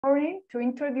morning to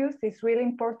introduce this really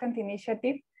important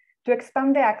initiative to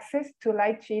expand the access to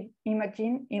light sheet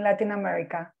imaging in Latin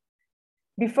America.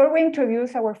 Before we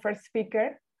introduce our first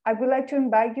speaker, I would like to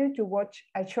invite you to watch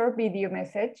a short video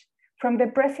message from the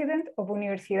president of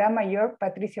Universidad Mayor,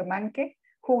 Patricio Manque,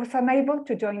 who was unable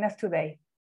to join us today.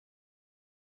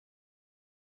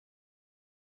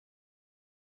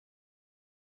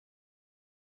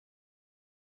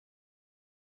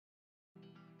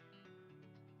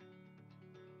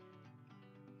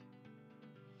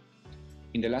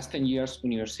 In the last 10 years,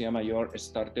 Universidad Mayor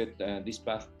started this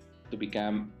path to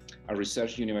become a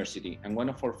research university. And one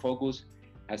of our focus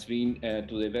has been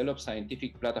to develop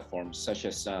scientific platforms such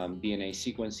as DNA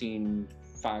sequencing,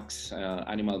 FACS,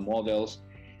 animal models,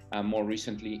 and more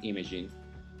recently, imaging.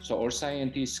 So our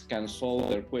scientists can solve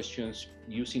their questions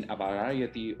using a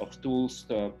variety of tools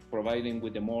to provide them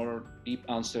with the more deep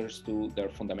answers to their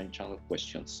fundamental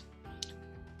questions.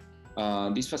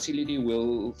 This facility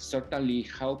will certainly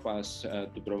help us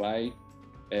to provide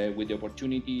with the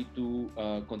opportunity to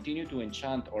continue to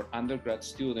enchant our undergrad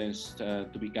students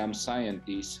to become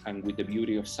scientists and with the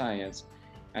beauty of science,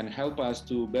 and help us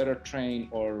to better train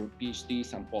our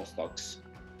PhDs and postdocs.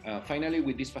 Finally,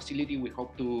 with this facility, we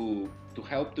hope to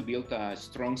help to build a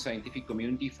strong scientific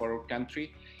community for our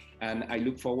country, and I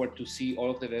look forward to see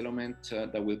all of the development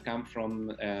that will come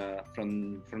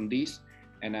from this.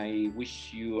 And I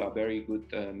wish you a very good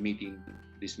meeting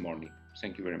this morning.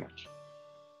 Thank you very much.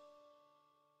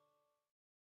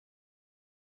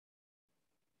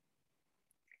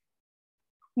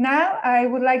 Now, I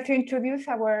would like to introduce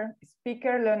our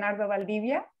speaker, Leonardo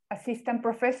Valdivia, Assistant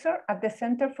Professor at the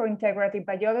Center for Integrative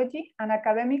Biology and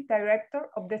Academic Director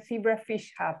of the Zebra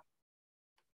Fish Hub.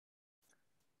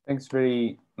 Thanks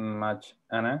very much,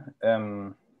 Anna.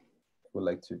 I would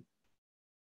like to,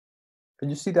 can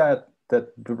you see that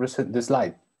the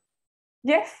slide?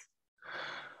 Yes.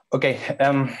 Okay.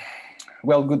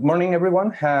 Well, good morning,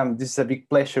 everyone. This is a big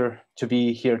pleasure to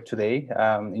be here today,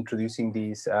 introducing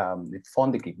this the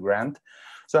FONDEQUIP grant.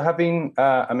 So I have been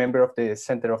a member of the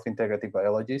Center of Integrative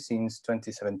Biology since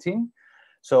 2017.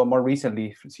 So more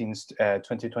recently, since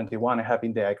 2021, I have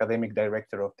been the academic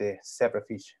director of the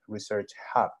Zebrafish Research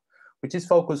Hub, which is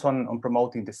focused on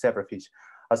promoting the zebrafish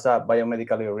as a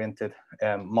biomedically oriented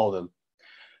model.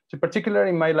 So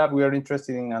particularly in my lab, we are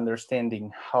interested in understanding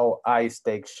how eyes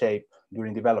take shape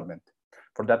during development.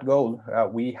 For that goal,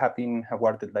 we have been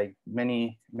awarded like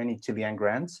many Chilean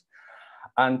grants.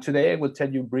 And today I will tell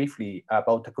you briefly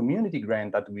about a community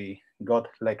grant that we got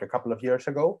like a couple of years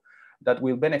ago that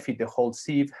will benefit the whole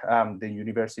CIV, the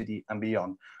university and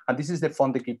beyond. And this is the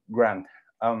FONDEQUIP grant.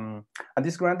 And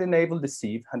this grant enabled the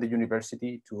CIV and the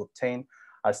university to obtain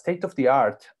a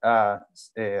state-of-the-art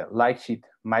light sheet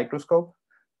microscope.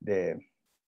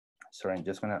 Sorry, I'm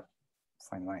just gonna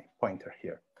find my pointer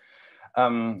here.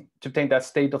 To obtain that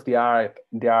state-of-the-art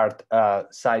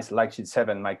ZEISS Lightsheet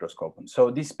 7 microscope. So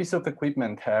this piece of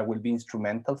equipment will be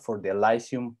instrumental for the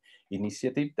LiSIUM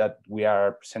initiative that we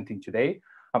are presenting today,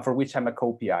 and for which I'm a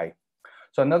co-PI.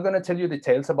 So I'm not gonna tell you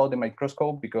details about the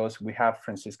microscope because we have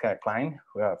Franziska Klein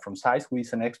from ZEISS, who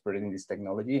is an expert in this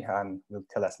technology and will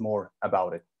tell us more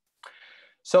about it.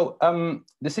 So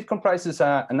the CIV comprises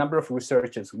a number of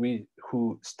researchers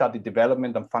who study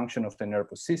development and function of the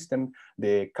nervous system,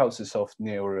 the causes of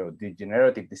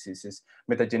neurodegenerative diseases,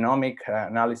 metagenomic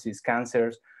analysis,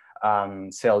 cancers,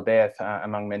 cell death,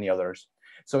 among many others.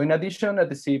 So in addition, at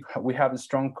the CIV, we have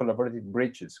strong collaborative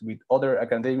bridges with other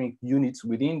academic units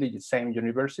within the same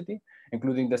university,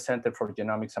 including the Center for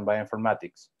Genomics and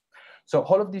Bioinformatics. So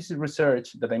all of this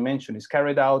research that I mentioned is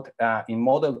carried out in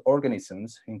model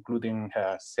organisms, including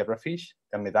zebrafish,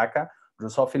 the Medaka,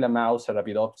 Drosophila mouse,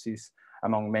 Arabidopsis,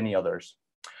 among many others.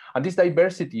 And this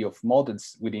diversity of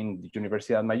models within the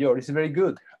Universidad Mayor is very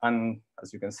good. And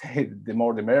as you can say, the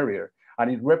more the merrier. And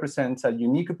it represents a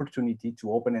unique opportunity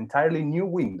to open entirely new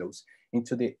windows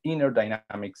into the inner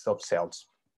dynamics of cells.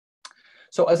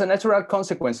 So as a natural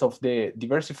consequence of the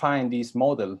diversifying these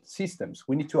model systems,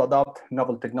 we need to adopt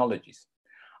novel technologies.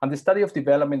 And the study of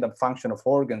development and function of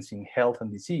organs in health and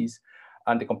disease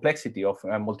and the complexity of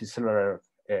multicellular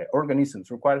organisms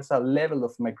requires a level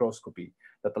of microscopy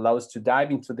that allows to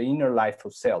dive into the inner life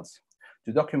of cells,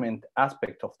 to document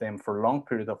aspects of them for a long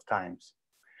period of times.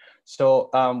 So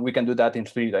we can do that in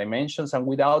 3 dimensions and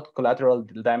without collateral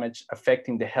damage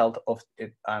affecting the health of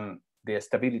it and the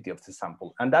stability of the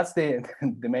sample. And that's the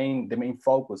main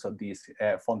focus of this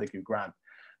FONDEQUIP grant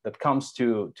that comes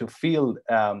to fill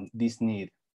this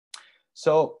need.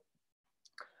 So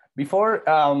before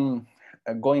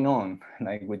going on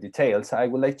like with details, I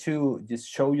would like to just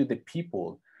show you the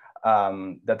people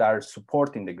that are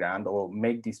supporting the grant or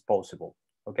make this possible,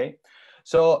 okay?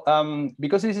 So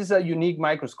because this is a unique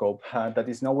microscope that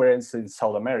is nowhere else in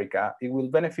South America, it will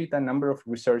benefit a number of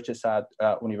researchers at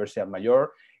Universidad Mayor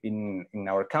in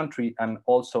our country and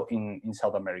also in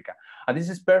South America. And this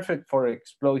is perfect for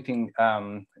exploiting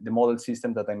the model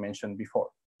system that I mentioned before,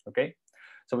 okay?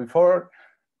 So before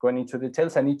going into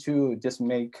details, I need to just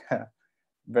make a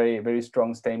very, very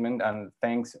strong statement and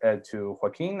thanks to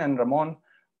Joaquin and Ramon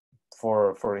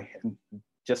for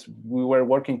just, we were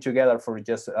working together for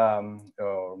just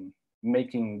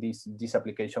making this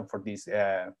application for this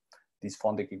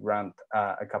FONDEQUIP grant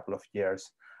a couple of years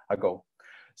ago.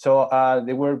 So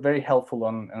they were very helpful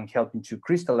on helping to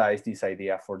crystallize this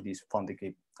idea for this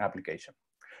FONDEQUIP application.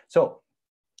 So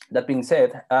that being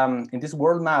said, in this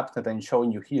world map that I'm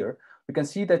showing you here, we can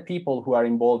see that people who are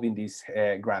involved in this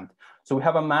grant. So we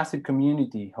have a massive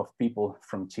community of people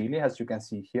from Chile, as you can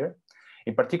see here,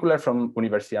 in particular from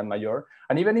Universidad Mayor.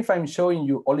 And even if I'm showing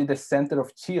you only the center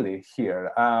of Chile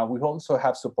here, we also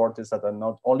have supporters that are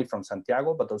not only from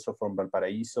Santiago, but also from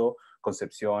Valparaíso,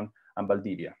 Concepción, and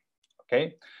Valdivia.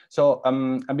 Okay, so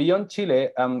and beyond Chile,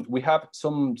 we have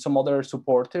some other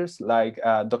supporters like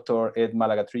Dr. Ed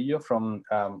Malagatrillo from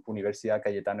Universidad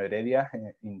Cayetano Heredia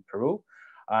in Peru,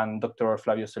 and Dr.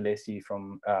 Flavio Solesi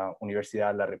from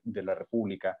Universidad de la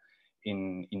República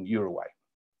in Uruguay.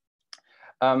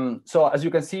 So as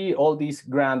you can see, all these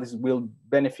grants will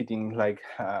benefiting like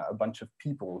a bunch of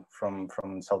people from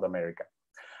South America.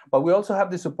 But we also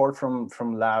have the support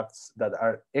from labs that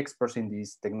are experts in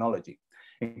this technology,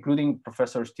 including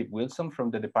Professor Steve Wilson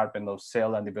from the Department of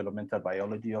Cell and Developmental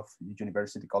Biology of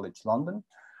University College London,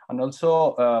 and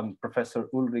also Professor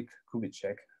Ulrich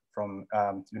Kubitschek from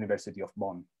University of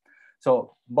Bonn.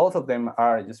 So both of them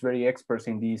are just very experts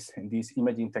in this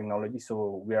imaging technology.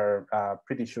 So we are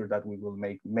pretty sure that we will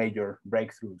make major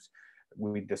breakthroughs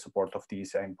with the support of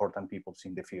these important people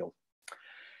in the field.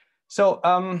 So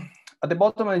at the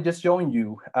bottom, I'm just showing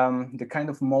you the kind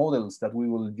of models that we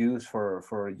will use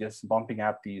for just bumping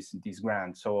up these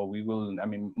grants. So we will, I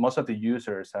mean, most of the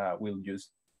users will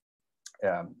use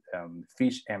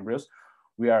fish embryos.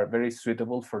 We are very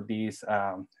suitable for these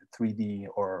 3D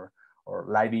or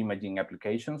live imaging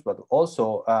applications, but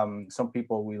also some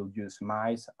people will use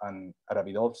mice and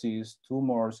Arabidopsis,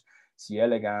 tumors, C.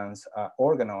 elegans,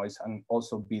 organoids, and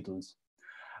also beetles.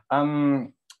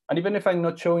 And even if I'm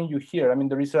not showing you here, I mean,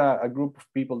 there is a group of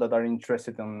people that are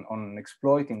interested on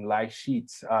exploiting light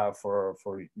sheets for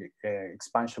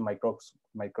expansion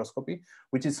microscopy,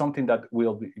 which is something that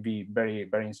will be very,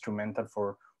 very instrumental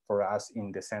for us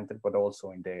in the center, but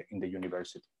also in the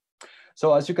university.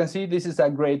 So as you can see, this is a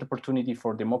great opportunity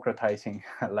for democratizing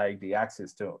like the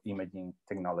access to imaging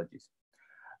technologies.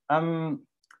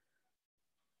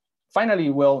 Finally,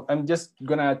 well, I'm just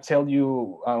gonna tell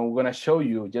you, I'm gonna show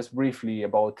you just briefly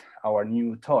about our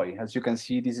new toy. As you can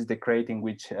see, this is the crate in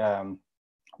which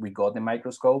we got the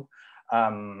microscope.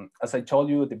 As I told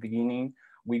you at the beginning,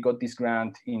 we got this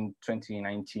grant in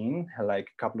 2019, like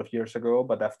a couple of years ago,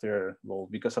 but after, well,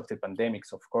 because of the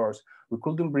pandemics, of course, we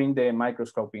couldn't bring the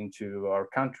microscope into our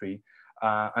country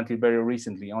until very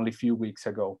recently, only a few weeks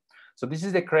ago. So this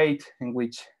is the crate in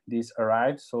which this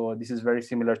arrived. So this is very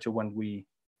similar to when we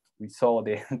saw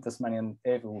the Tasmanian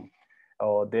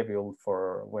devil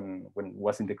for when it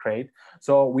was in the crate.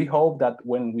 So we hope that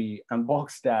when we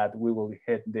unbox that, we will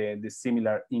hit the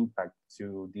similar impact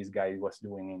to this guy was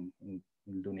doing in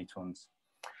Looney Tunes.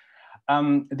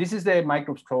 This is the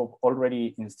microscope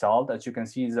already installed. As you can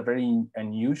see, it's a very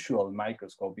unusual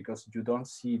microscope because you don't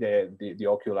see the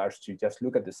oculars to just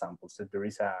look at the samples. So there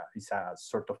is a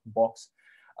sort of box,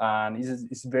 and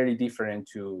it's very different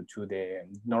to the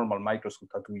normal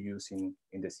microscope that we use in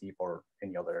the SIP or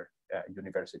any other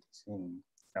universities in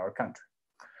our country.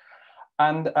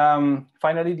 And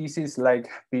finally, this is like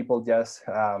people just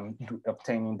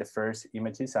obtaining the first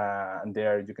images. And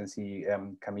there you can see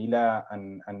Camila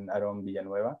and Aaron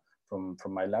Villanueva from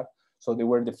my lab. So they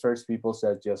were the first people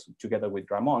that just together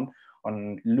with Ramon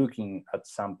on looking at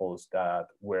samples that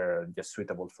were just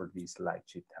suitable for these light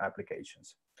sheet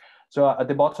applications. So at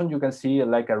the bottom, you can see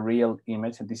like a real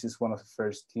image. And this is one of the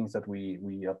first things that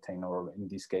we obtained, or in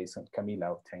this case,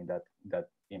 Camila obtained that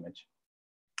image.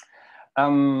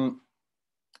 And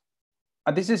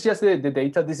this is just the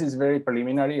data. This is very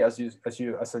preliminary, as I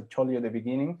told you at the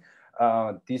beginning.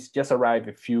 This just arrived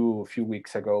a few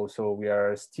weeks ago, so we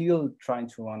are still trying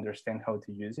to understand how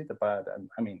to use it. But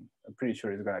I mean, I'm pretty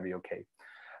sure it's going to be okay.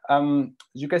 As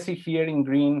you can see here in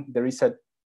green, there is a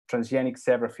transgenic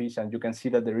zebrafish, and you can see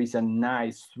that there is a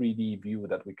nice 3D view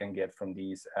that we can get from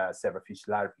these zebrafish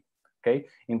larvae. Okay,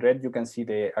 in red you can see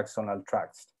the axonal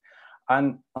tracts.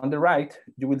 And on the right,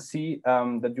 you will see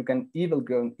that you can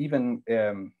even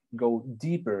go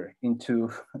deeper into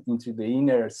the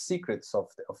inner secrets of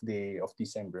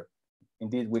this embryo.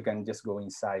 Indeed, we can just go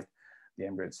inside the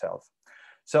embryo itself.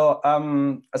 So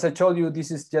as I told you,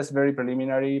 this is just very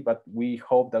preliminary, but we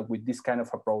hope that with this kind of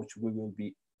approach, we will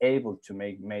be able to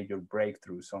make major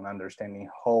breakthroughs on understanding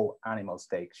how animals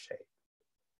take shape.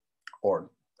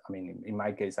 Or, I mean, in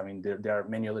my case, I mean, there are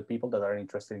many other people that are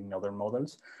interested in other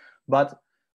models, but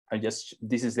this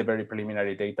is the very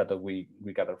preliminary data that we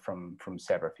gather from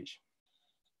zebrafish.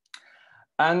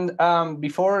 And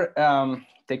before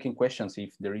taking questions,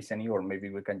 if there is any, or maybe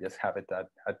we can just have it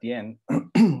at the end,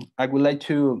 I would like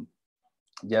to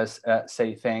just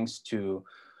say thanks to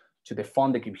the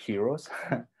FONDEQUIP heroes.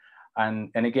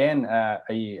 And again, I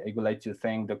would like to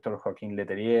thank Dr. Joaquin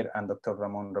Letelier and Dr.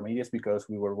 Ramon Ramirez, because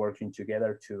we were working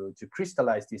together to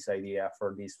crystallize this idea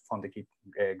for this FONDEQUIP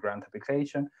grant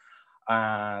application,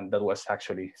 and that was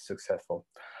actually successful.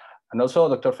 And also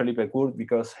Dr. Felipe Kurt,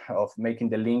 because of making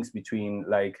the links between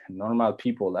like normal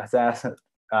people as us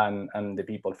and the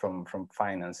people from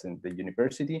finance and the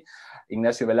university.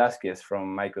 Ignacio Velasquez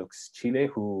from MicroxChile,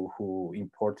 who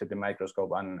imported the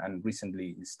microscope and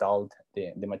recently installed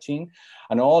the machine.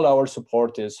 And all our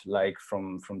supporters like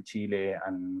from Chile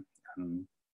and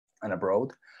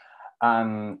abroad.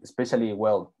 And especially,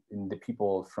 well, in the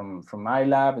people from my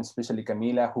lab, and especially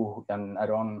Camila, and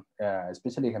Aaron,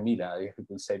 especially Camila, I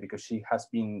would say, because she has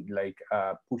been like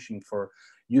pushing for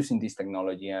using this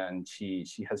technology, and she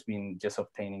has been just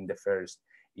obtaining the first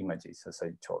images, as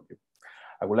I told you.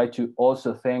 I would like to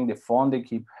also thank the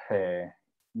FONDEQUIP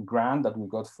grant that we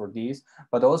got for this,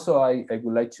 but also I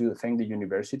would like to thank the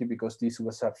university, because this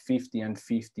was a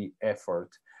 50-50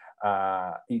 effort.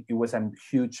 It was a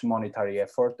huge monetary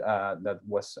effort that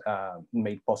was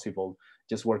made possible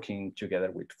just working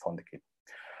together with FONDEQUIP.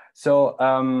 So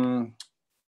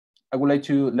I would like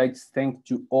to thank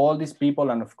to all these people,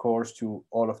 and of course to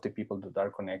all of the people that are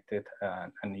connected.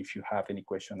 And if you have any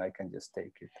question, I can just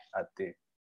take it at the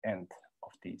end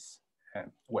of this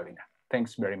webinar.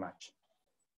 Thanks very much.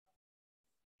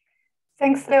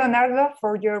 Thanks, Leonardo,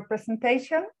 for your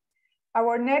presentation.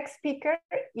 Our next speaker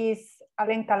is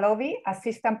Alenka Lovy,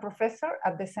 Assistant Professor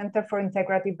at the Center for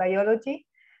Integrative Biology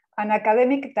and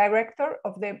Academic Director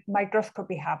of the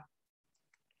Microscopy Hub.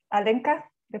 Alenka,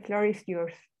 the floor is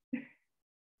yours.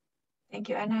 Thank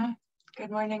you, Anna.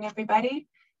 Good morning, everybody.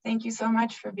 Thank you so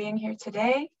much for being here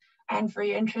today and for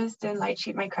your interest in light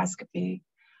sheet microscopy.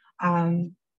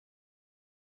 Hold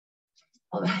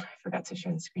on, I forgot to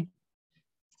share the screen.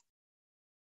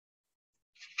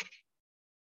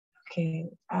 Okay,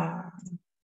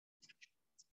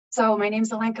 so my name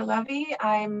is Alenka Lovy.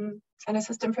 I'm an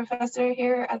assistant professor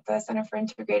here at the Center for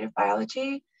Integrative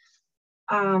Biology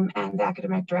and the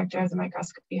academic director of the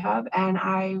Microscopy Hub. And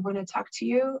I want to talk to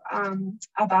you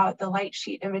about the light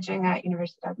sheet imaging at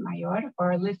Universidad Mayor,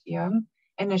 or LiSIUM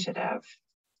initiative.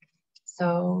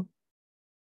 So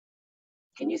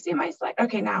can you see my slide?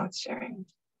 Okay, now it's sharing.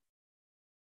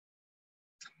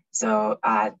 So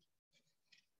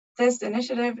this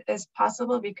initiative is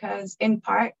possible because, in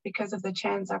part, because of the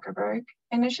Chan Zuckerberg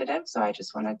Initiative. So I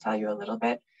just want to tell you a little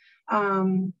bit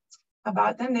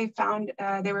about them.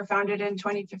 They were founded in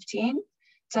 2015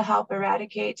 to help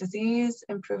eradicate disease,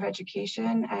 improve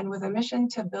education, and with a mission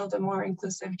to build a more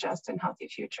inclusive, just, and healthy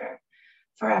future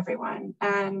for everyone.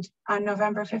 And on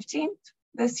November 15th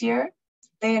this year,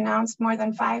 they announced more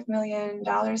than $5 million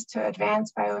to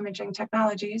advance bioimaging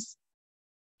technologies,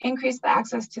 increase the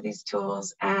access to these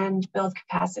tools, and build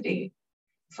capacity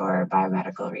for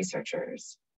biomedical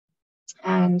researchers.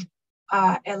 And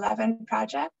 11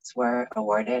 projects were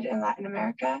awarded in Latin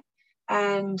America,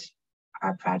 and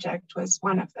our project was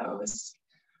one of those.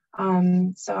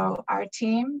 So our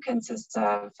team consists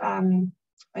of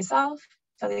myself,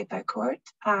 Felipe Kurt,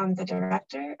 the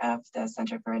director of the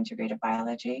Center for Integrative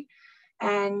Biology,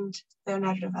 and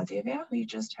Leonardo Valdivia, who you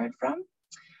just heard from,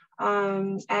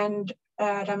 and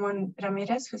Ramon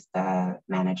Ramirez, who's the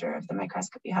manager of the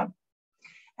Microscopy Hub.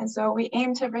 And so we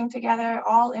aim to bring together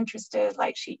all interested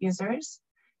light sheet users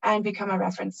and become a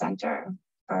reference center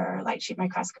for light sheet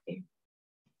microscopy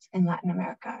in Latin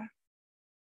America.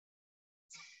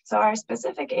 So our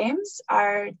specific aims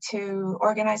are to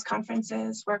organize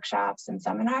conferences, workshops, and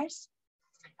seminars,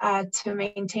 to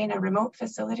maintain a remote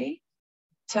facility,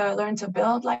 to learn to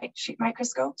build light sheet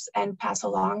microscopes and pass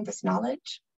along this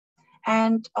knowledge,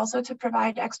 and also to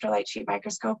provide extra light sheet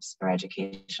microscopes for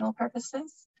educational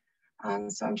purposes.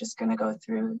 So I'm just going to go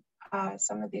through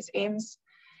some of these aims.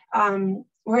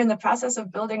 We're in the process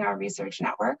of building our research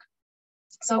network.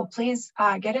 So please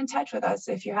get in touch with us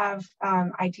if you have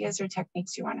ideas or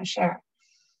techniques you want to share.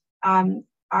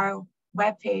 Our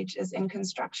webpage is in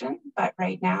construction, but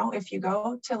right now, if you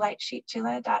go to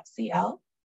lightsheetchile.cl,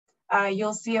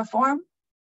 you'll see a form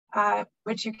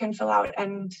which you can fill out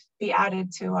and be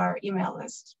added to our email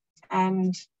list.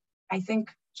 And I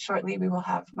think shortly we will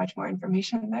have much more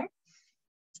information there.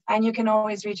 And you can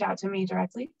always reach out to me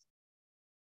directly.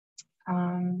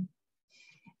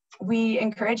 We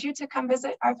encourage you to come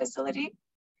visit our facility,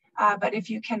 but if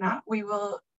you cannot, we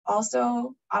will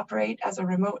also operate as a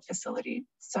remote facility.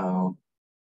 So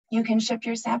you can ship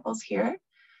your samples here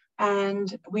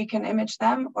and we can image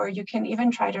them, or you can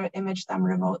even try to image them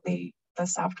remotely. The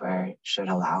software should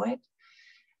allow it,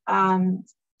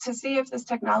 to see if this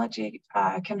technology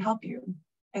can help you.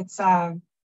 It's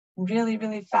really,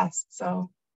 really fast, so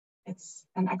it's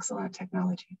an excellent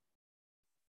technology.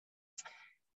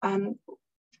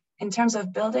 In terms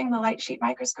of building the light sheet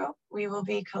microscope, we will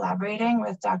be collaborating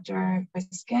with Dr.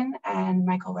 Huisken and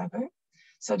Michael Weber.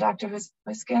 So Dr.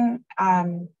 Huisken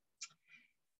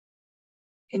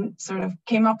sort of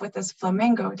came up with this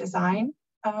Flamingo design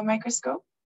of a microscope.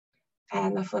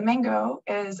 And the Flamingo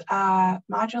is a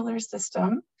modular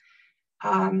system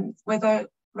with a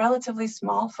relatively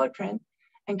small footprint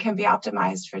and can be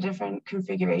optimized for different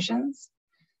configurations.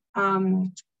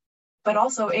 But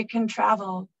also it can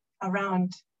travel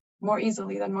around more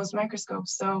easily than most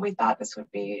microscopes. So we thought this would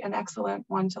be an excellent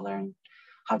one to learn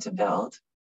how to build.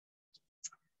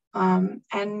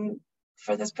 And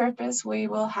for this purpose, we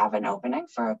will have an opening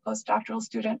for a postdoctoral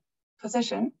student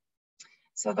position.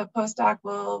 So the postdoc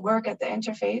will work at the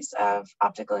interface of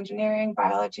optical engineering,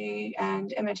 biology,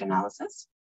 and image analysis,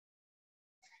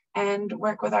 and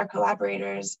work with our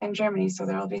collaborators in Germany. So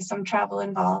there will be some travel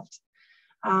involved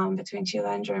between Chile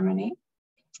and Germany,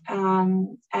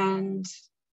 and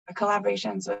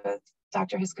collaborations with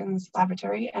Dr. Huisken's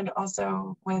laboratory, and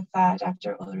also with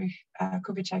Dr. Ulrich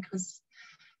Kubicek, who's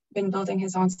been building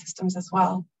his own systems as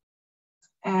well.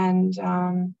 And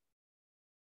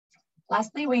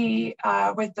lastly, we,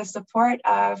 with the support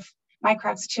of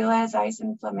MicroxChile, ZEISS,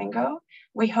 and Flamingo,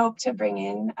 we hope to bring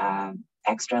in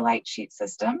extra light sheet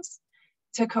systems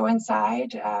to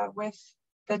coincide with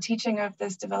the teaching of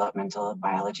this developmental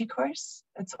biology course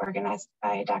that's organized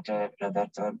by Dr.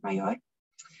 Roberto Mayor,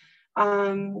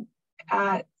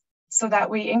 so that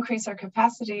we increase our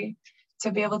capacity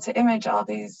to be able to image all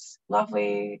these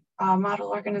lovely model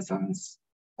organisms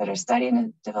that are studied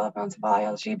in developmental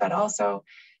biology, but also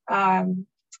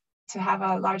to have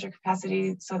a larger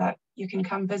capacity so that you can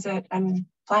come visit and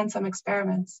plan some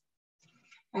experiments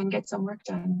and get some work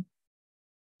done.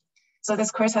 So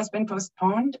this course has been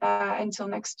postponed until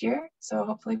next year. So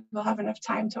hopefully we'll have enough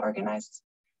time to organize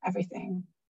everything.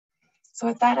 So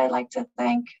with that, I'd like to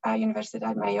thank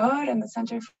Universidad Mayor and the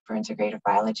Center for Integrative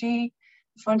Biology,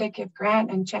 FONDEQUIP grant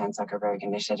and Chan Zuckerberg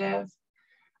Initiative,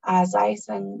 ZEISS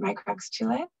and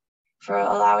MicroxChile for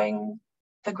allowing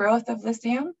the growth of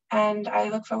LiSIUM. And I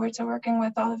look forward to working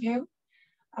with all of you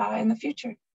in the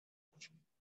future.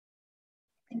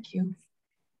 Thank you.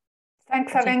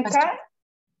 Thanks, Alenka.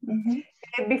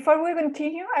 Before we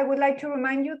continue, I would like to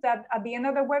remind you that at the end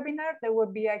of the webinar, there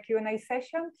will be a Q&A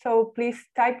session. So please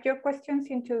type your questions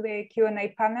into the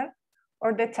Q&A panel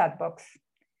or the chat box.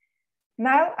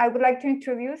 Now, I would like to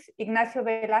introduce Ignacio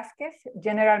Velasquez,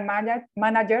 General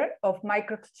Manager of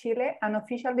MicroxChile, an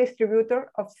official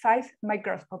distributor of ZEISS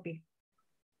Microscopy.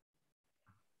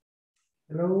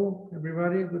 Hello,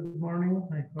 everybody. Good morning.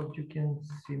 I hope you can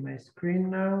see my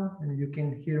screen now and you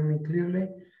can hear me clearly.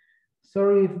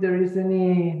 Sorry if there is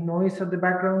any noise at the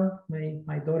background.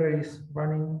 My daughter is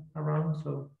running around,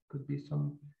 so could be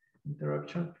some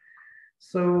interruption.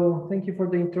 So thank you for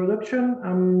the introduction.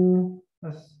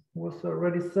 As was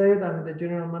already said, I'm the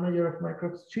general manager of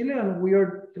MicroxChile, and we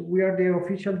are the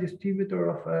official distributor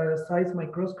of ZEISS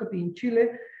Microscopy in Chile,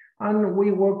 and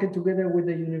we work together with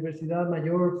the Universidad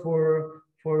Mayor for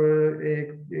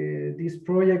this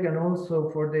project, and also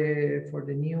for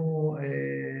the new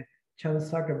Chan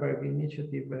Zuckerberg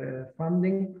Initiative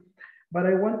funding. But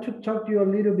I want to talk to you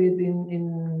a little bit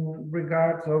in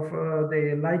regards of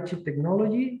the light sheet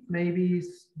technology. Maybe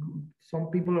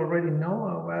some people already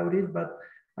know about it, but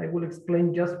I will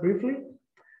explain just briefly.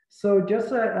 So just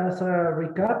as a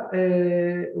recap,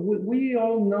 we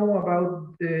all know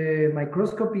about the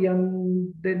microscopy,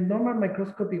 and the normal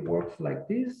microscopy works like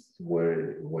this,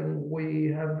 where when we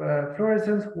have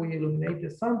fluorescence, we illuminate the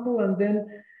sample, and then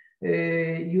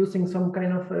using some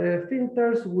kind of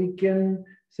filters, we can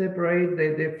separate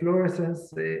the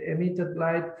fluorescence emitted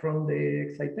light from the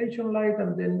excitation light,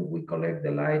 and then we collect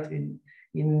the light in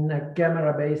in a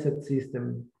camera-based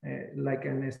system, like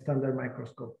a standard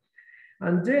microscope.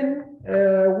 And then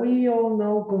we all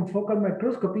know confocal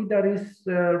microscopy, that is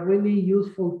a really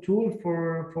useful tool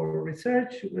for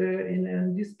research.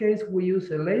 In this case, we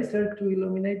use a laser to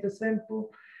illuminate the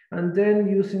sample, and then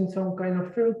using some kind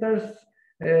of filters,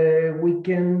 we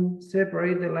can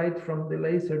separate the light from the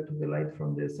laser to the light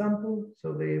from the sample,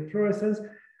 so the fluorescence.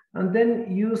 And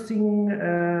then using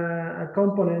a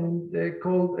component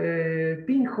called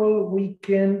pinhole, we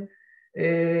can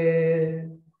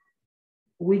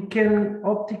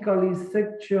optically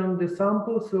section the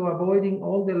sample, so avoiding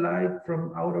all the light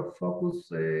from out of focus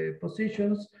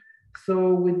positions.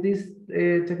 So with this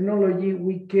technology,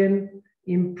 we can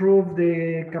improve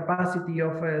the capacity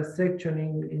of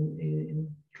sectioning in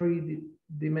 3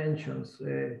 dimensions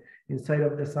inside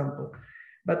of the sample.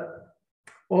 But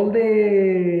all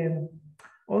the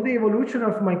evolution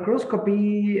of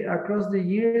microscopy across the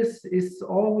years is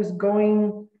always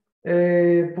going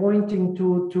pointing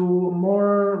to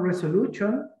more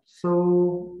resolution,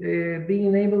 so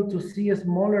being able to see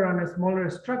smaller and smaller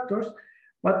structures,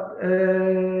 but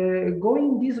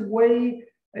going this way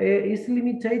is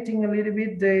limiting a little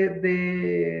bit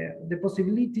the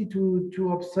possibility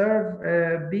to observe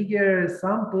bigger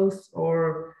samples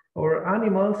or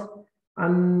animals.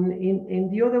 And in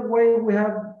the other way, we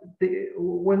have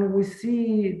when we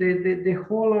see the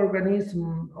whole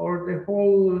organism or the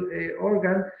whole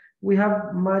organ, we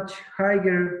have much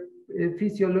higher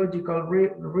physiological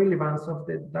relevance of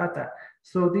the data.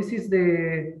 So this is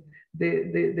the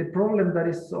problem that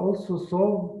is also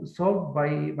solved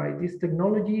by this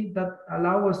technology, that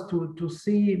allow us to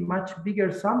see much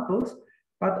bigger samples,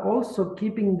 but also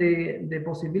keeping the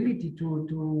possibility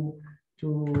to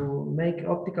make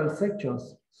optical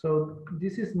sections. So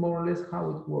this is more or less how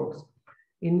it works.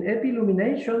 In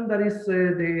epi-illumination, that is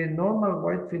the normal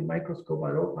wide field microscope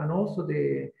and also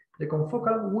the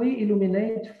confocal, we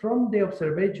illuminate from the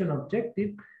observation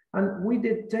objective, and we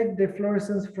detect the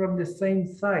fluorescence from the same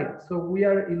side. So we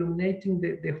are illuminating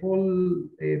the whole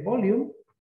volume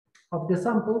of the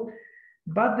sample,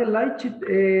 but the light sheet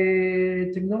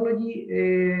technology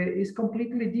is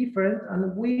completely different,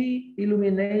 and we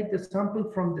illuminate the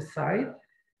sample from the side,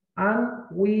 and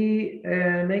we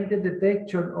make the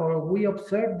detection, or we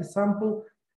observe the sample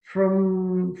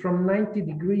from 90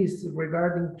 degrees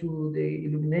regarding to the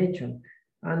illumination.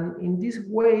 And in this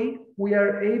way, we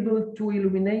are able to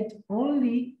illuminate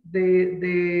only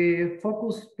the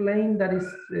focus plane that is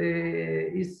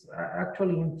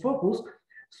actually in focus.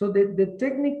 So the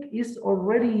technique is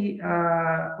already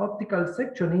optical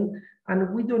sectioning,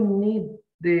 and we don't need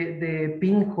the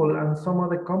pinhole and some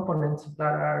other components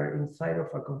that are inside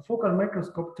of a confocal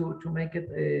microscope to make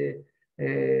it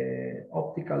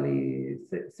optically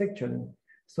sectioning.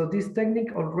 So this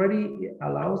technique already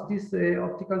allows this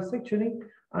optical sectioning,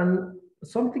 and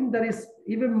something that is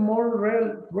even more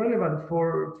relevant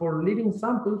for living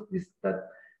samples is that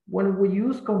when we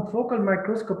use confocal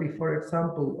microscopy, for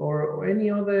example, or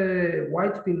any other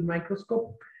wide field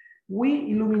microscope, we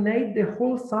illuminate the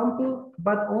whole sample,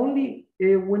 but only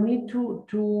we need to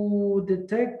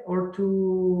detect or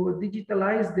to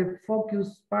digitalize the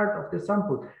focus part of the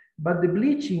sample. But the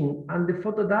bleaching and the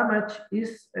photo damage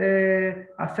is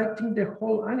affecting the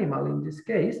whole animal in this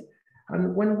case.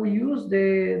 And when we use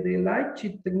the light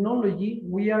sheet technology,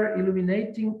 we are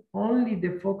illuminating only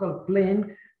the focal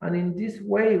plane. And in this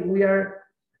way, we are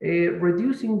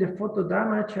reducing the photo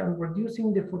damage and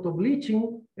reducing the photo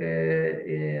bleaching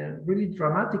really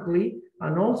dramatically,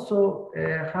 and also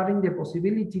having the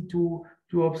possibility to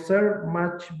observe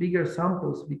much bigger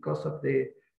samples because of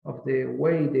the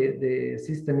way the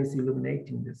system is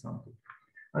illuminating the sample.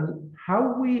 And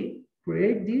how we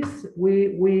create this,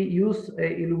 we use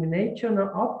illumination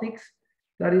optics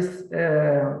that is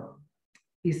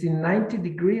in 90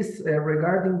 degrees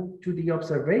regarding to the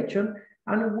observation,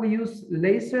 and we use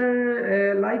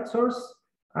laser light source,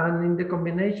 and in the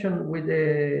combination with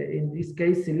in this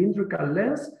case cylindrical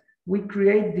lens, we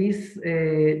create this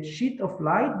sheet of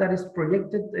light that is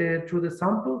projected through the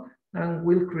sample and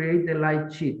will create the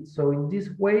light sheet. So in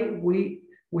this way, we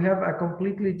have a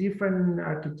completely different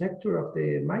architecture of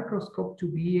the microscope to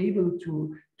be able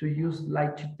to use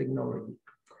light sheet technology.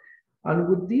 And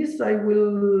with this, I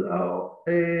will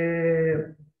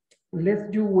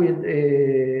let you with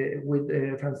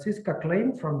Francisca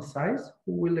Klein from ZEISS,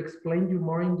 who will explain you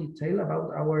more in detail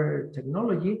about our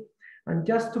technology. And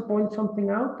just to point something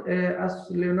out,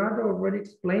 as Leonardo already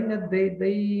explained, that they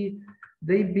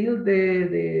built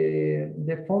the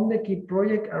FONDEQUIP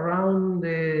project around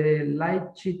the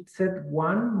light sheet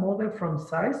Z1 model from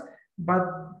ZEISS,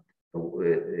 but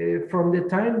From the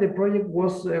time the project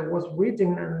was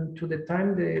written and to the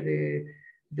time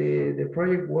the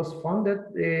project was funded,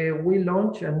 we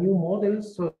launched a new model.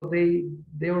 So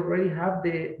they already have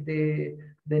the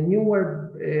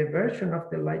newer version of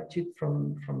the Lightsheet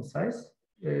from ZEISS.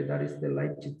 That is the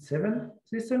Lightsheet 7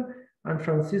 system. And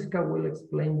Francisca will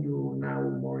explain you now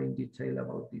more in detail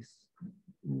about this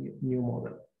new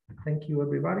model. Thank you,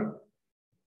 everybody.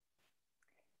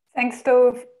 Thanks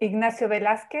to Ignacio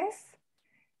Velasquez.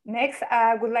 Next,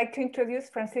 I would like to introduce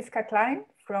Francisca Klein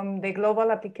from the Global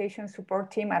Application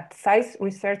Support Team at ZEISS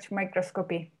Research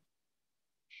Microscopy.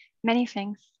 Many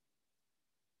thanks.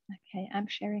 Okay, I'm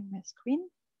sharing my screen.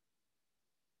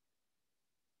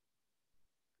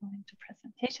 Go into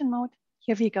presentation mode.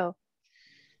 Here we go.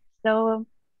 So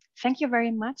thank you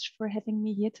very much for having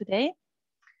me here today.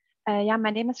 Yeah, my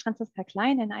name is Francisca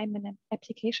Klein and I'm an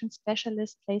application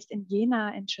specialist based in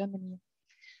Jena in Germany.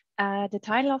 The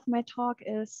title of my talk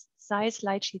is ZEISS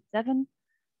Lightsheet 7,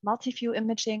 Multi-View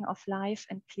Imaging of Live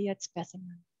and Cleared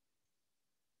Specimen.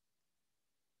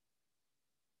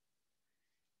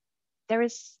 There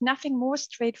is nothing more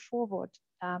straightforward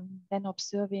than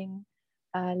observing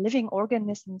living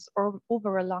organisms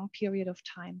over a long period of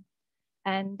time.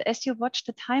 And as you watch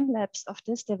the time lapse of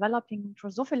this developing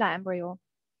Drosophila embryo,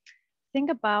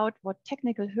 think about what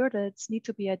technical hurdles need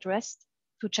to be addressed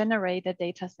to generate a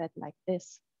data set like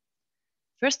this.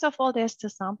 First of all, there's the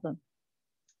sample.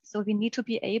 So we need to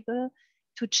be able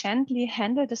to gently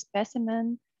handle the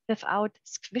specimen without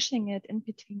squishing it in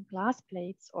between glass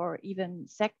plates or even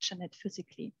section it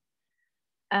physically.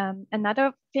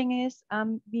 Another thing is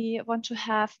we want to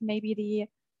have maybe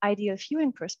the ideal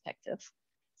viewing perspective.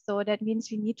 So that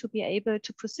means we need to be able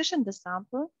to position the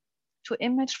sample to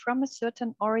image from a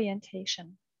certain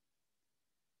orientation.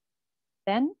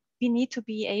 Then we need to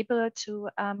be able to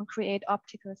create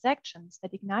optical sections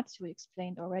that Ignacio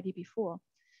explained already before.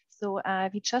 So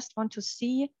we just want to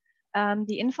see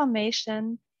the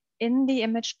information in the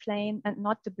image plane and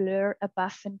not the blur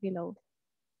above and below.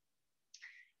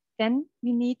 Then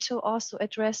we need to also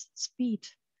address speed.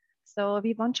 So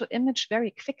we want to image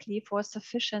very quickly for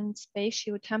sufficient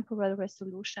spatio-temporal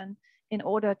resolution in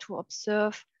order to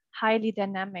observe highly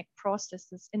dynamic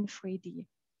processes in 3D.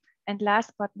 And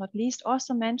last but not least,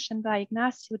 also mentioned by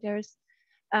Ignacio, there's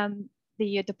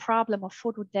the problem of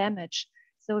photo damage.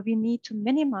 So we need to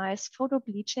minimize photo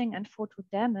bleaching and photo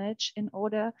damage in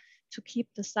order to keep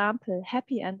the sample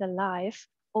happy and alive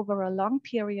over a long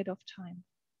period of time.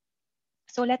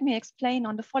 So let me explain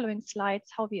on the following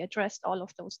slides how we addressed all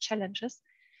of those challenges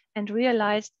and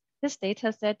realized this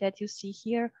data set that you see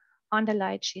here on the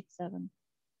Lightsheet 7.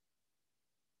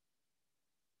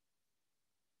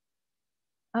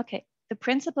 Okay, the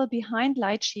principle behind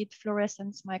Lightsheet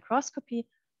fluorescence microscopy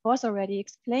was already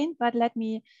explained, but let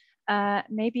me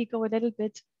maybe go a little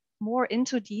bit more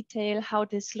into detail how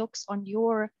this looks on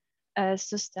your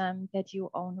system that you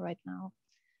own right now.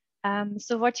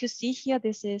 So what you see here,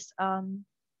 this is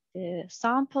the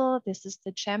sample, this is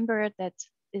the chamber that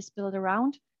is built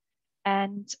around,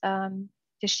 and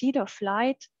the sheet of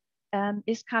light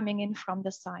is coming in from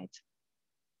the side.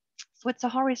 So it's a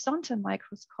horizontal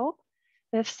microscope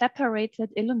with separated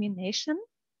illumination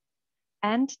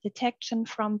and detection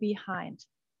from behind.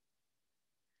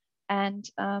 And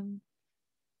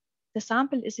the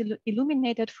sample is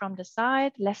illuminated from the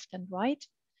side, left and right,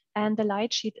 and the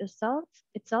light sheet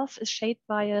itself is shaped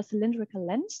by a cylindrical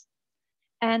lens.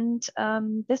 And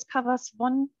this covers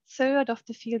 1/3 of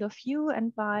the field of view,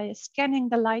 and by scanning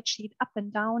the light sheet up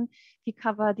and down, we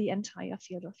cover the entire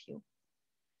field of view.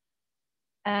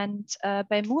 And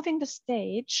by moving the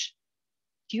stage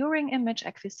during image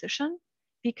acquisition,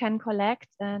 we can collect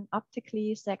an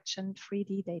optically sectioned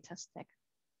 3D data stack.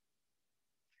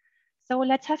 So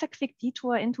let's have a quick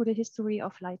detour into the history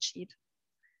of Lightsheet.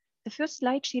 The first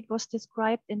Lightsheet was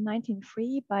described in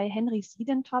 1903 by Henry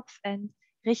Siedentopf and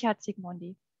Richard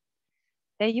Zsigmondy.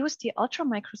 They used the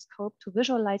ultramicroscope to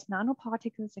visualize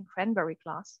nanoparticles in cranberry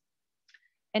glass.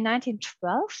 In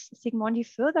 1912, Zsigmondy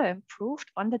further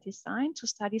improved on the design to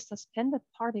study suspended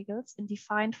particles in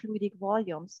defined fluidic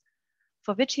volumes,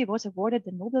 for which he was awarded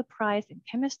the Nobel Prize in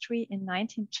Chemistry in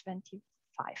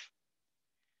 1925.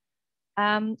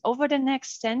 Over the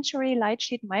next century,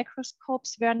 lightsheet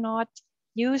microscopes were not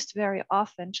used very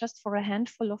often, just for a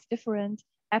handful of different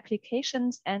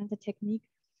applications, and the technique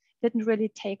didn't really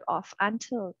take off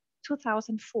until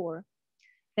 2004.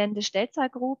 Then the Stelzer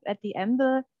group at the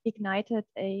EMBL ignited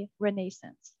a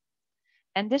renaissance.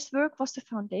 And this work was the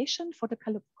foundation for the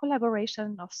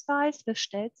collaboration of ZEISS with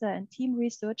Stelzer and team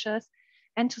researchers,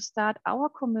 and to start our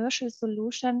commercial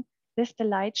solution with the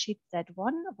light sheet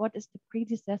Z1, what is the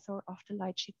predecessor of the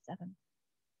light sheet 7.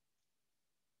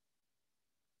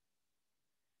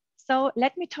 So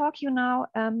let me talk you now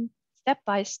step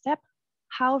by step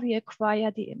how we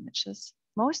acquire the images.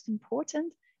 Most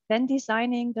important, when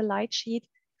designing the light sheet,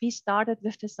 we started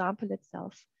with the sample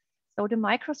itself. So the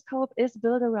microscope is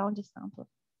built around the sample.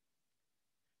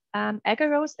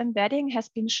 Agarose embedding has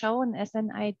been shown as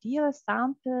an ideal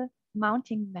sample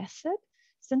mounting method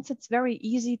since it's very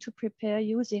easy to prepare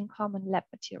using common lab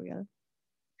material.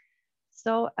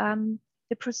 So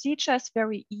the procedure is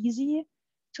very easy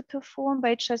to perform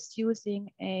by just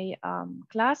using a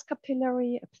glass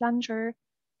capillary, a plunger,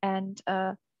 and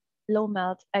low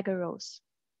melt agarose.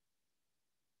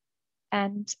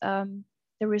 And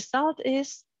the result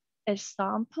is a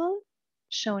sample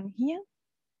shown here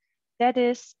that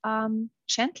is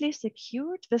gently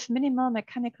secured with minimal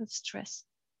mechanical stress.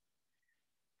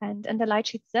 And in the light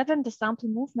sheet 7, the sample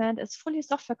movement is fully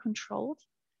software controlled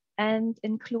and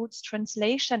includes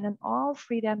translation in all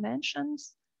 3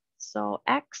 dimensions, so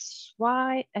X,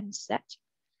 Y, and Z,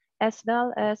 as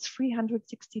well as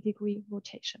 360-degree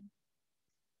rotation.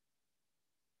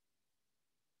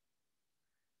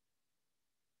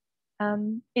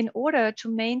 In order to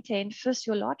maintain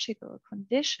physiological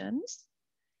conditions,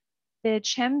 the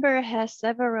chamber has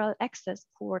several access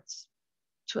ports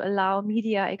to allow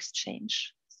media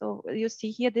exchange. So you see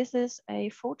here, this is a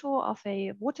photo of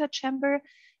a water chamber,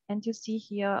 and you see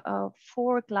here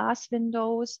 4 glass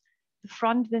windows, the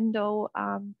front window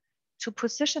to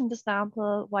position the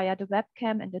sample via the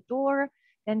webcam and the door.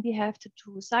 Then we have the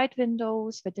 2 side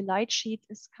windows where the light sheet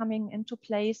is coming into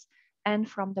place. And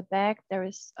from the back, there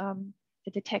is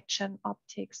the detection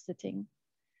optic sitting.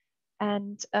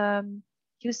 And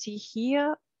you see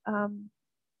here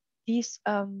these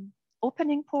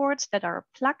opening ports that are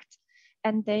plugged,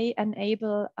 and they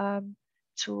enable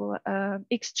to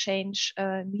exchange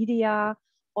media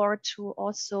or to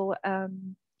also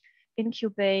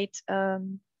incubate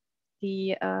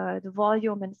the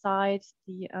volume inside,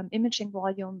 the imaging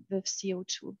volume with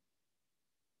CO2.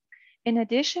 In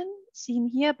addition, seen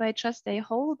here by just a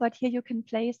hole, but here you can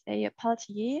place a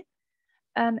Peltier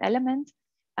element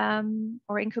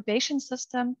or incubation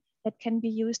system that can be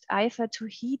used either to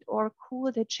heat or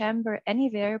cool the chamber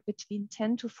anywhere between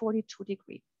 10 to 42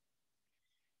 degrees.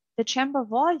 The chamber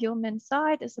volume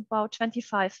inside is about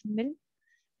 25 mil,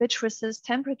 which resists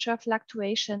temperature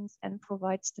fluctuations and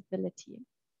provides stability.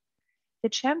 The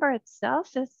chamber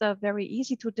itself is very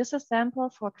easy to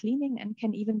disassemble for cleaning and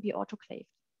can even be autoclaved.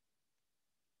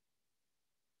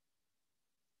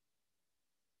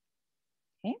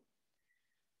 Okay.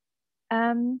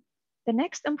 The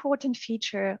next important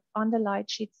feature on the light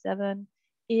sheet 7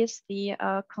 is the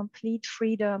complete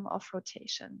freedom of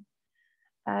rotation.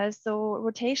 So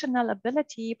rotational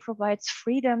ability provides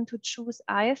freedom to choose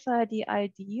either the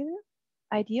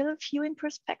ideal viewing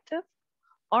perspective,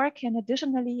 or can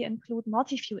additionally include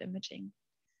multi-view imaging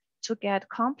to get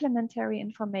complementary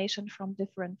information from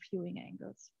different viewing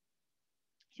angles.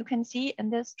 You can see in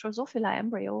this Drosophila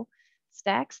embryo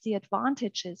stacks the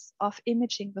advantages of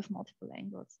imaging with multiple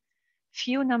angles.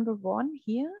 View number 1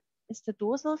 here is the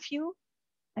dorsal view,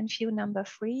 and view number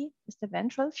 3 is the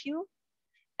ventral view.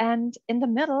 And in the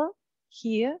middle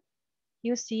here,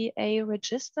 you see a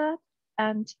registered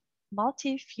and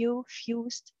multi-view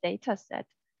fused data set,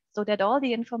 so that all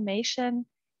the information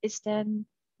is then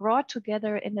brought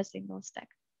together in a single stack.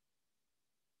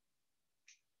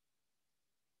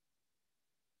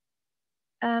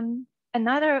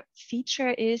 Another feature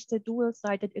is the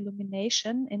dual-sided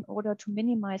illumination in order to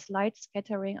minimize light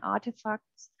scattering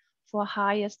artifacts for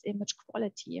highest image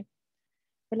quality.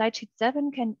 The light sheet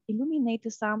 7 can illuminate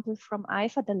the sample from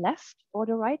either the left or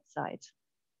the right side.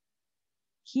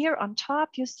 Here on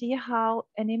top, you see how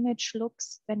an image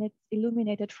looks when it's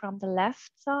illuminated from the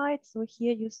left side. So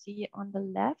here you see on the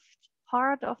left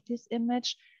part of this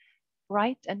image,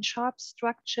 bright and sharp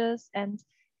structures, and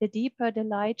the deeper the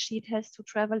light sheet has to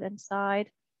travel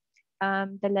inside,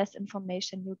 the less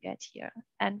information you get here,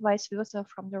 and vice versa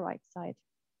from the right side.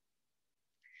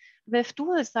 With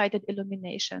dual-sided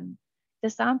illumination, the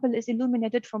sample is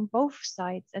illuminated from both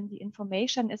sides and the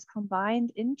information is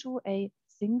combined into a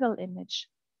single image.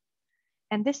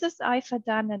 And this is either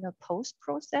done in a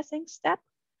post-processing step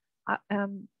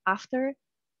after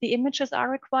the images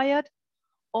are acquired,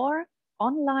 or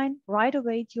online right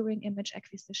away during image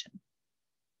acquisition.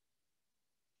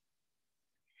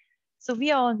 So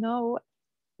we all know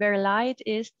where light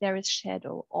is, there is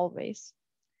shadow always.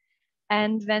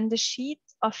 And when the sheet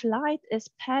of light is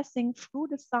passing through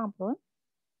the sample,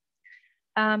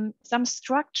 Some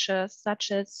structures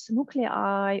such as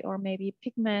nuclei or maybe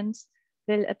pigments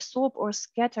will absorb or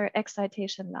scatter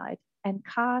excitation light and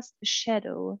cast a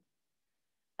shadow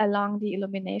along the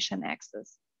illumination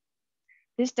axis.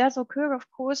 This does occur, of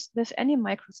course, with any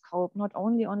microscope, not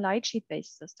only on light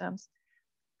sheet-based systems.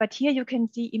 But here you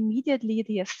can see immediately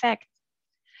the effect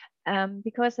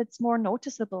because it's more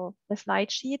noticeable with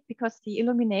light sheet because the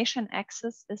illumination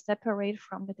axis is separate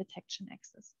from the detection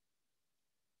axis.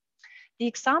 The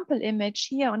example image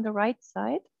here on the right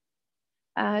side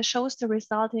shows the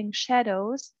resulting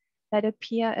shadows that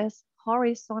appear as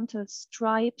horizontal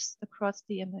stripes across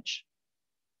the image.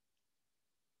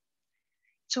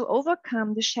 To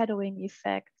overcome the shadowing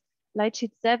effect,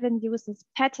 LightSheet 7 uses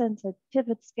patented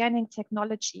pivot scanning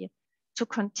technology to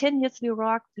continuously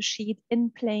rock the sheet in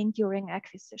plane during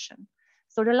acquisition.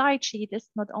 So the light sheet is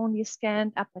not only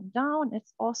scanned up and down,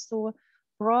 it's also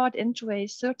brought into a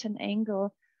certain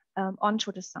angle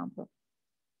onto the sample.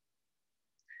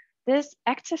 This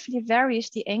actively varies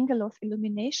the angle of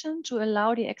illumination to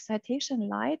allow the excitation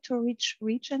light to reach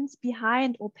regions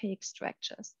behind opaque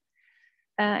structures.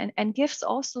 And gives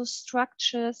also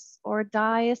structures or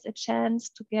dyes a chance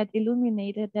to get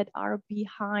illuminated that are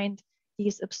behind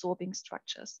these absorbing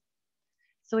structures.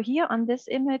 So here on this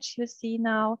image, you see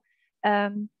now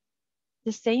the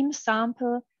same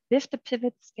sample with the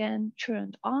pivot scan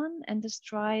turned on and the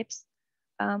stripes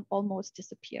almost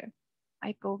disappear.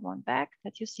 I go one back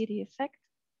that you see the effect.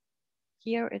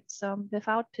 Here it's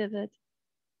without pivot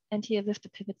and here with the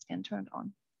pivot scan turned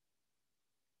on.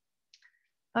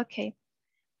 Okay.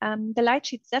 The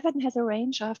LightSheet 7 has a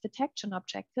range of detection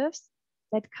objectives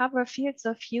that cover fields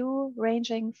of view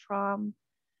ranging from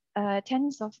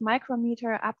tens of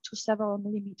micrometer up to several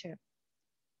millimeter.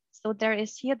 So there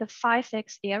is here the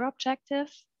 5x air objective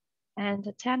and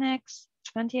the 10x,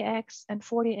 20x, and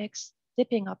 40x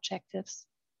dipping objectives.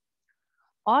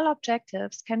 All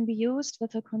objectives can be used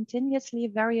with a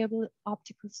continuously variable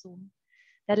optical zoom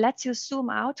that lets you zoom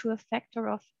out to a factor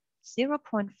of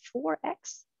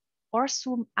 0.4x or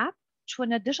zoom up to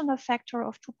an additional factor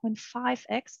of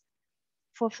 2.5x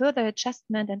for further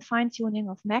adjustment and fine-tuning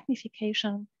of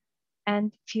magnification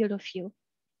and field of view.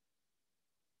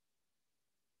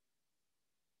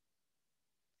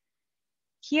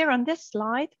 Here on this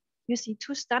slide, you see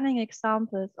two stunning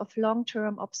examples of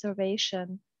long-term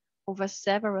observation over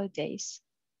several days.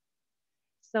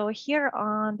 So here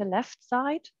on the left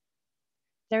side,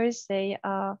 there is a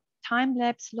time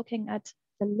lapse looking at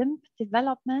the limb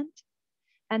development,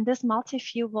 and this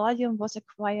multi-view volume was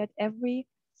acquired every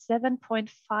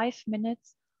 7.5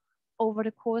 minutes over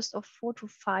the course of 4 to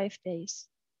 5 days.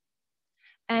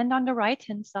 And on the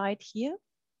right-hand side here,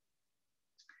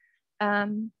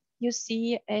 you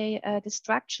see the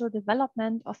structural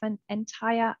development of an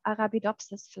entire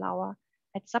Arabidopsis flower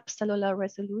at subcellular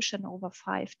resolution over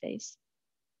 5 days.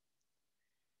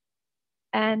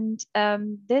 And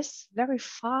this very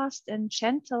fast and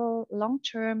gentle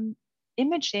long-term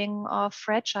imaging of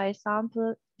fragile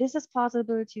sample, this is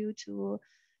possible due to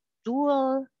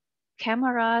dual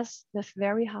cameras with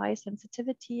very high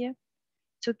sensitivity,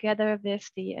 together with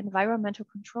the environmental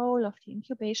control of the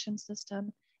incubation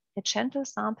system, the gentle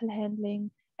sample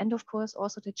handling, and of course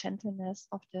also the gentleness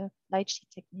of the light sheet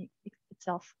technique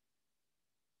itself.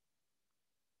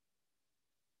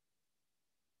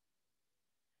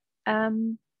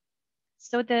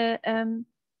 So the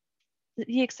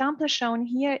example shown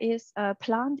here is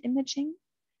plant imaging,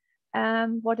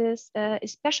 what is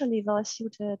especially well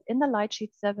suited in the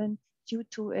LightSheet 7 due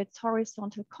to its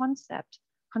horizontal concept,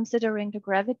 considering the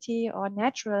gravity or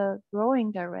natural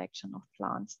growing direction of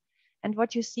plants. And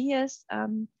what you see is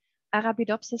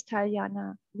Arabidopsis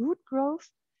thaliana root growth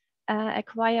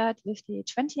acquired with the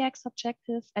 20x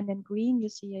objective, and in green you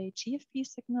see a GFP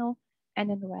signal,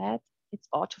 and in red it's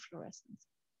autofluorescence.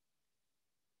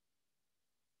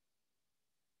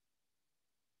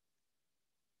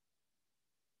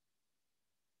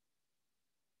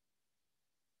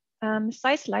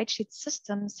 ZEISS Lightsheet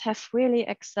systems have really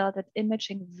excelled at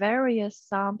imaging various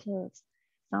samples,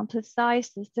 sample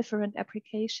sizes, different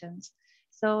applications.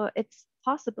 So it's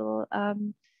possible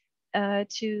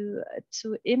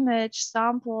to image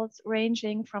samples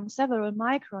ranging from several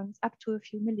microns up to a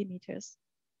few millimeters.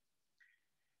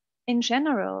 In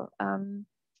general,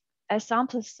 as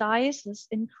sample sizes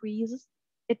increase,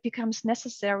 it becomes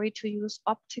necessary to use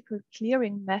optical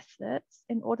clearing methods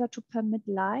in order to permit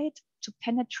light to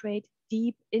penetrate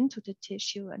deep into the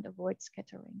tissue and avoid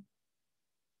scattering.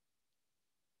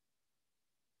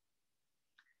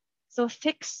 So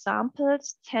fixed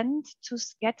samples tend to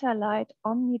scatter light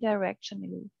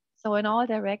omnidirectionally. So in all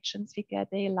directions, we get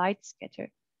a light scatter.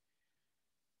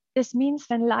 This means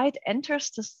when light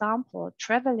enters the sample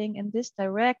traveling in this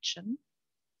direction,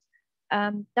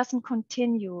 doesn't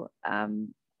continue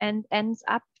and ends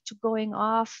up to going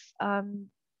off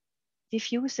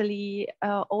diffusely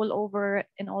all over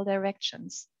in all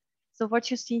directions. So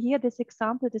what you see here, this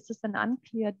example, this is an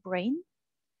uncleared brain,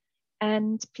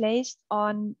 and placed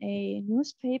on a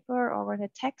newspaper or on a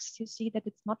text, you see that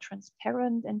it's not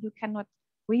transparent and you cannot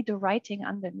read the writing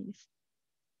underneath.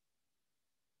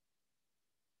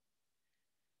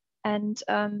 And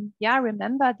yeah,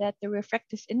 remember that the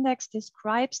refractive index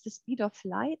describes the speed of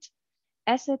light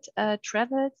as it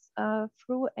travels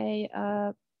through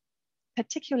a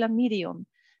particular medium.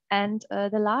 And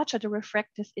the larger the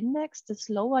refractive index, the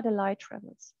slower the light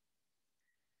travels.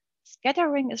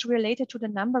 Scattering is related to the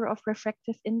number of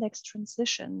refractive index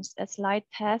transitions as light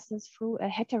passes through a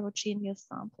heterogeneous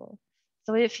sample.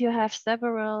 So if you have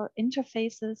several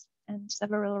interfaces and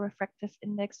several refractive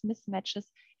index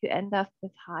mismatches, you end up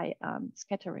with high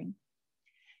scattering.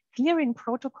 Clearing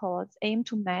protocols aim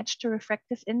to match the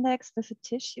refractive index with a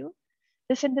tissue,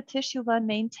 within the tissue while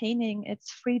maintaining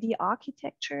its 3D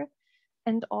architecture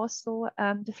and also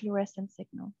the fluorescent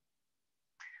signal.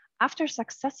 After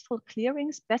successful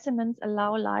clearing, specimens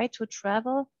allow light to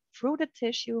travel through the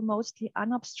tissue mostly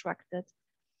unobstructed.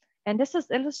 And this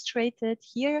is illustrated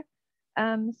here.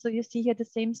 So you see here the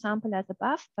same sample as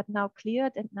above, but now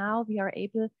cleared, and now we are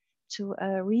able to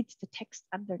read the text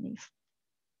underneath.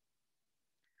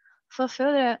 For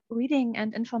further reading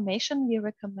and information, we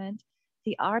recommend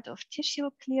The Art of Tissue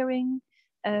Clearing,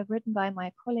 written by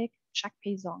my colleague, Jacques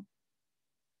Payson.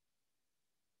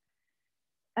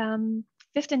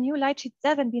 With the new LiGHTSheet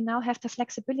 7, we now have the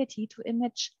flexibility to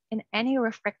image in any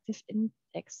refractive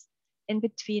index in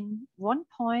between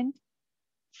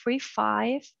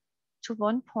 1.35 to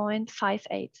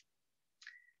 1.58.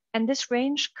 And this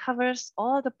range covers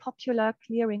all the popular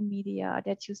clearing media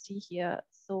that you see here.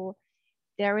 So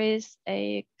there is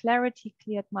a clarity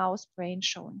cleared mouse brain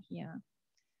shown here.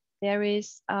 There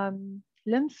is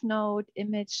lymph node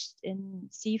imaged in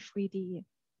C3D.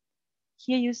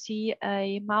 Here you see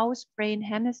a mouse brain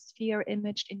hemisphere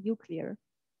imaged in nuclear.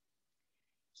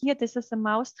 Here, this is a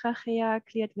mouse trachea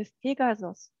cleared with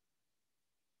Pegasus.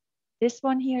 This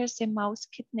one here is a mouse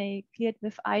kidney cleared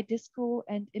with iDisco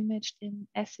and imaged in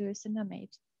ethyl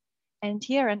cinnamate. And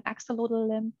here an axolotl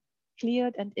limb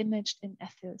cleared and imaged in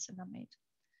ethyl cinnamate.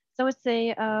 So it's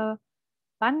a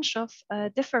bunch of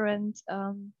different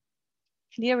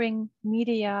clearing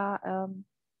media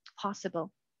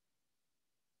possible.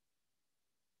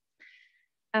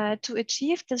 To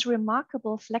achieve this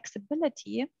remarkable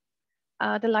flexibility,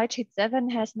 the LiGHTSheet 7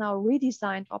 has now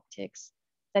redesigned optics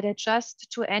that adjust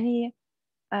to any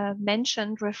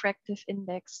mentioned refractive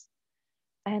index.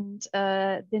 And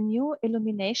the new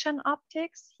illumination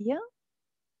optics here,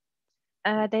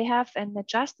 they have an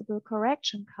adjustable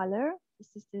correction color. This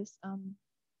is this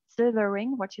silver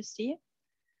ring, what you see.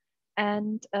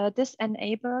 And this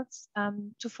enables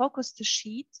to focus the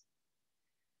sheet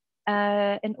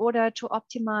in order to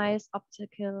optimize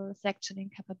optical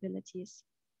sectioning capabilities.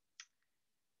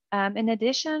 In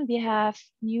addition, we have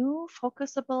new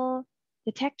focusable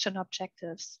detection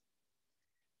objectives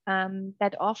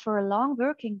that offer a long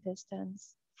working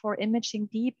distance for imaging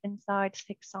deep inside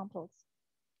thick samples.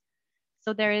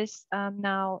 So there is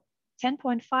now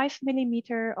 10.5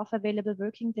 millimeter of available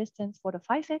working distance for the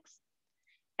 5X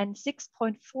and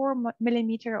 6.4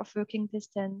 millimeter of working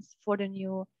distance for the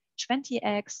new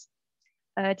 20X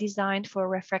designed for a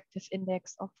refractive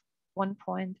index of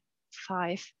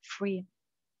 1.53.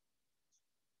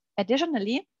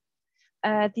 Additionally,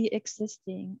 the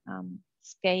existing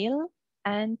scale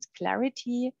and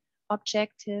clarity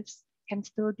objectives can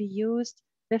still be used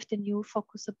with the new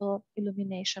focusable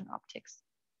illumination optics.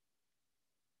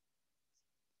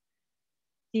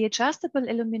 The adjustable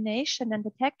illumination and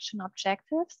detection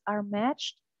objectives are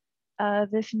matched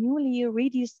with newly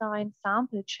redesigned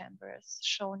sample chambers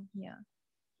shown here.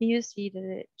 Here you see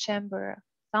the chamber,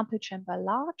 sample chamber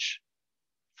large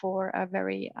for a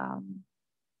very,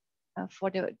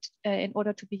 in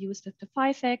order to be used with the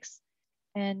 5X,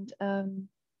 and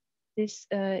this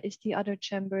is the other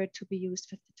chamber to be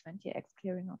used with the 20X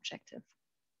clearing objective.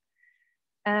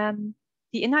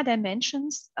 The inner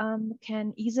dimensions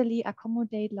can easily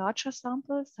accommodate larger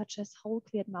samples, such as whole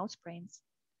cleared mouse brains.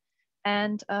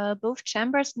 And both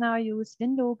chambers now use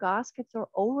window gaskets or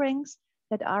O-rings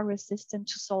that are resistant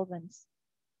to solvents.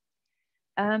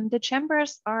 The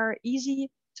chambers are easy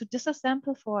to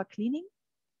disassemble for cleaning.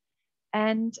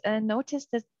 And notice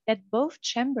that both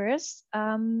chambers,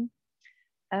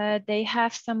 they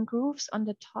have some grooves on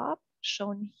the top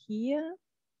shown here.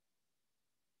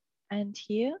 and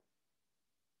here.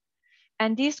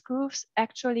 And these grooves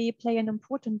actually play an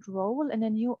important role in a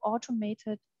new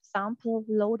automated sample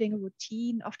loading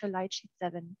routine of the Lightsheet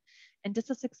 7. And this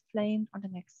is explained on the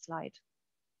next slide.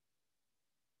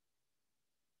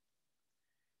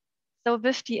 So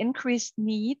with the increased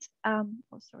need, oh,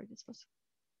 sorry, this was.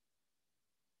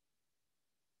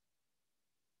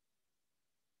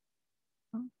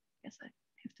 Oh, yes, I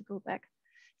have to go back.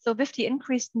 So with the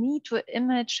increased need to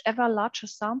image ever larger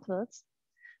samples,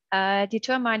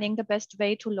 determining the best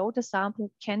way to load a sample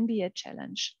can be a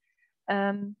challenge.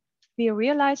 We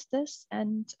realized this,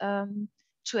 and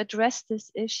to address this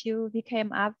issue, we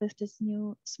came up with this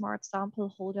new smart sample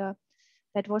holder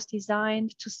that was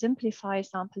designed to simplify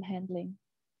sample handling.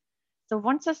 So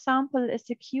once a sample is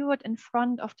secured in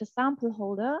front of the sample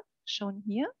holder, shown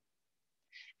here,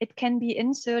 it can be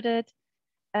inserted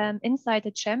inside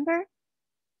the chamber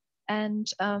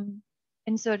and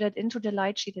inserted into the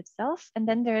light sheet itself. And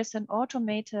then there is an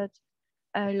automated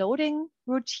loading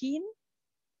routine.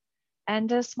 And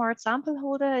the smart sample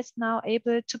holder is now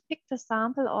able to pick the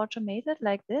sample automated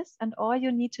like this. And all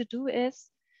you need to do is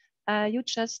you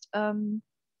just turn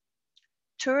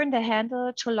the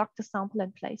handle to lock the sample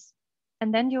in place.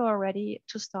 And then you are ready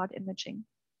to start imaging.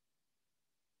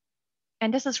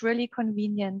 And this is really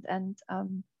convenient and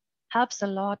helps a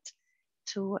lot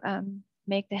to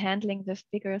make the handling with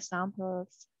bigger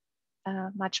samples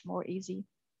much more easy.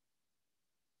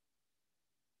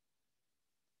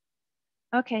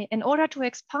 Okay, in order to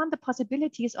expand the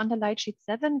possibilities on the Lightsheet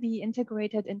 7, we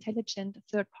integrated intelligent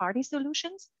third-party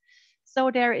solutions.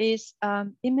 So there is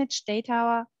image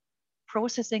data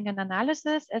processing and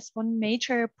analysis as one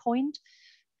major point.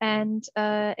 And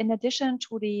in addition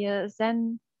to the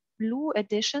Zen Blue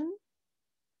edition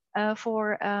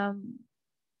for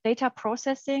data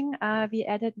processing, we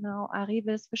added now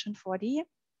Arrive's Vision 4D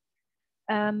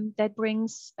that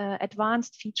brings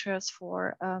advanced features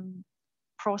for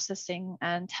processing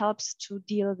and helps to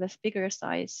deal with bigger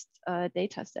sized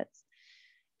data sets.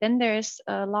 Then there's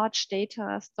large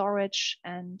data storage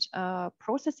and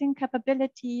processing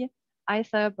capability,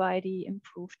 either by the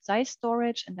improved ZEISS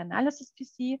storage and analysis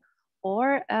PC,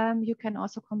 or you can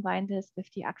also combine this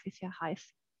with the Aquifer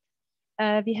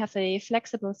Hive. We have a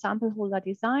flexible sample holder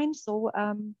design, so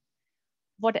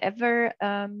whatever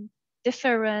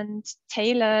different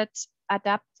tailored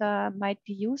adapter might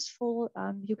be useful,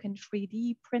 you can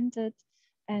 3D print it.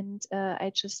 And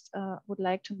I just would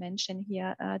like to mention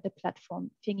here the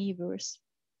platform Thingiverse.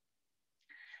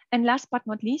 And last but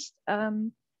not least,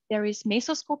 there is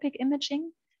mesoscopic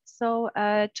imaging. So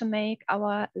to make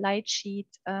our light sheet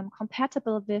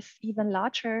compatible with even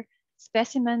larger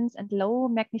specimens and low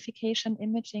magnification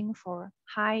imaging for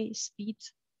high speed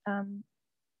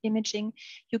imaging,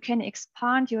 you can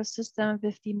expand your system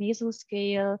with the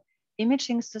mesoscale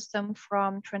imaging system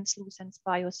from Translucent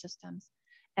Biosystems.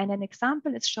 And an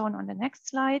example is shown on the next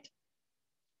slide.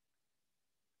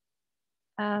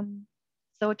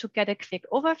 So to get a quick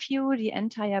overview, the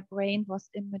entire brain was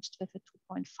imaged with a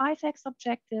 2.5x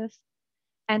objective.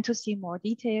 And to see more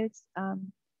details,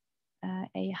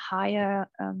 a higher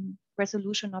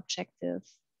resolution objective,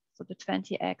 so the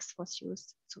 20x was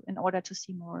used in order to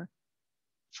see more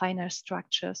finer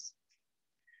structures.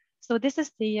 So this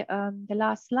is the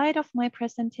last slide of my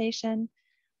presentation.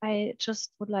 I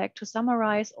just would like to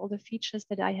summarize all the features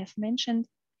that I have mentioned.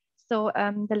 So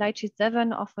the Lightsheet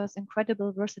 7 offers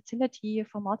incredible versatility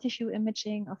for multi-view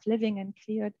imaging of living and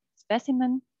cleared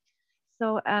specimen.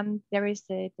 So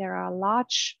there are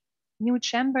large new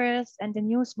chambers and a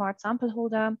new smart sample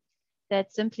holder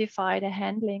that simplify the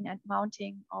handling and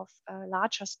mounting of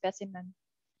larger specimen.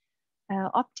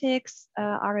 Optics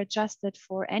are adjusted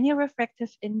for any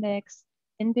refractive index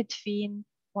in between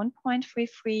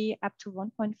 1.33 up to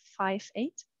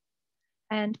 1.58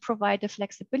 and provide the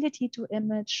flexibility to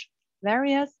image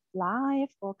various live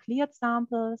or cleared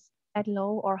samples at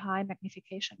low or high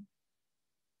magnification.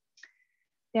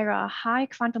 There are high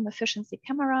quantum efficiency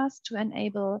cameras to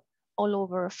enable all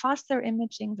over faster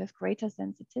imaging with greater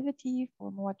sensitivity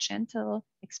for more gentle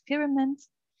experiments.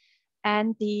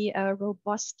 And the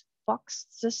robust box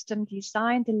system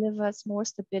design delivers more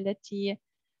stability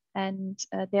and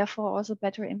therefore also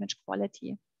better image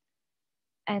quality.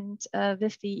 And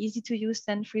with the easy to use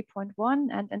Zen 3.1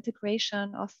 and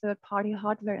integration of third-party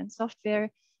hardware and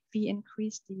software, we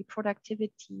increase the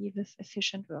productivity with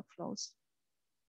efficient workflows.